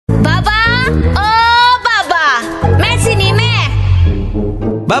Baba? Oh, Baba. Meh sini, Meh.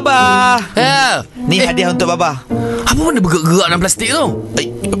 Baba. Ni Eh. hadiah untuk Baba. Apa benda bergerak-gerak dalam plastik tu?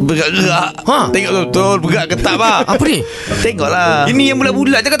 Bergerak-gerak. Tengok betul bergerak ke tak, Bab? Apa ni? Tengoklah. Ini yang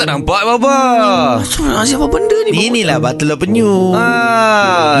bulat-bulat je kan tak nampak, Baba. Siapa benda ni? Inilah telur penyu.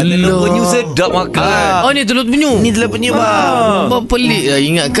 Telur penyu sedap makan. Oh, ni telur penyu. Ni telur penyu, Bab. Bab pelik lah.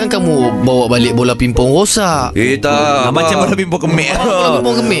 Ingatkan kamu bawa balik bola pimpong rosak. Tak. Macam bola pimpong kemek. Bola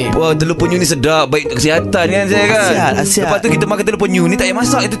pimpong kemek. Wah, telur penyu ni sedap. Baik untuk kesihatan kan saya kan. Asiat. Lepas tu kita makan telur penyu ni tak payah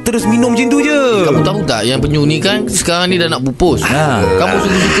masak. Itu terus minum macam tu je. Kamu tahu tak yang penyu ni kan sekarang ni dah nak pupus. Kamu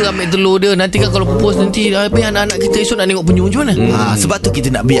suka-suka ambil telur dia. Nanti kan kalau pupus nanti anak-anak kita esok nak tengok penyu macam mana? Sebab tu kita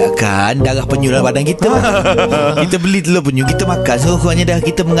nak biarkan darah penyu dalam badan kita. Kita beli telur penyu, kita makan, sekurang-kurangnya darah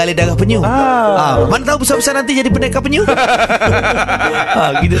kita mengalir darah penyu. Mana tahu besar-besar nanti jadi pendekar penyu.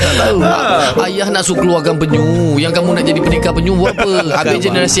 Kita tak tahu. Ayah nak suruh keluarkan penyu. Yang kamu nak jadi pendekar penyu buat apa? Habis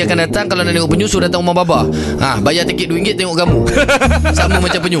generasi akan datang, kalau nak tengok penyu suruh datang rumah Baba. Bayar tiket RM2 tengok kamu. Sama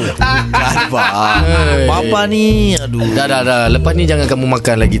macam penyu. Papa ni, aduh. Dah. Lepas ni jangan kamu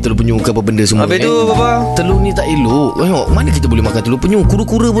makan lagi telur penyu ke apa benda semua. Habis tu, Baba. Telur ni tak elok. Tengok, mana kita boleh makan telur penyu?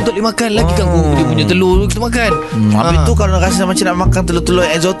 Kura-kura pun tak boleh makan. Lagi kan dia punya telur kita makan. Habis tu kalau rasa macam nak makan telur-telur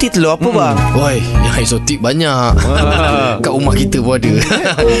eksotik, telur apa, bang? Woi, yang eksotik banyak. Kat rumah kita pun ada.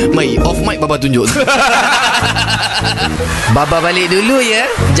 Mai, off mic Baba tunjuk. Baba balik dulu ya.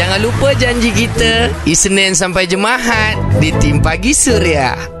 Jangan lupa janji kita Isnin sampai Jumaat di Tim Pagi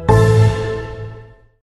Suria.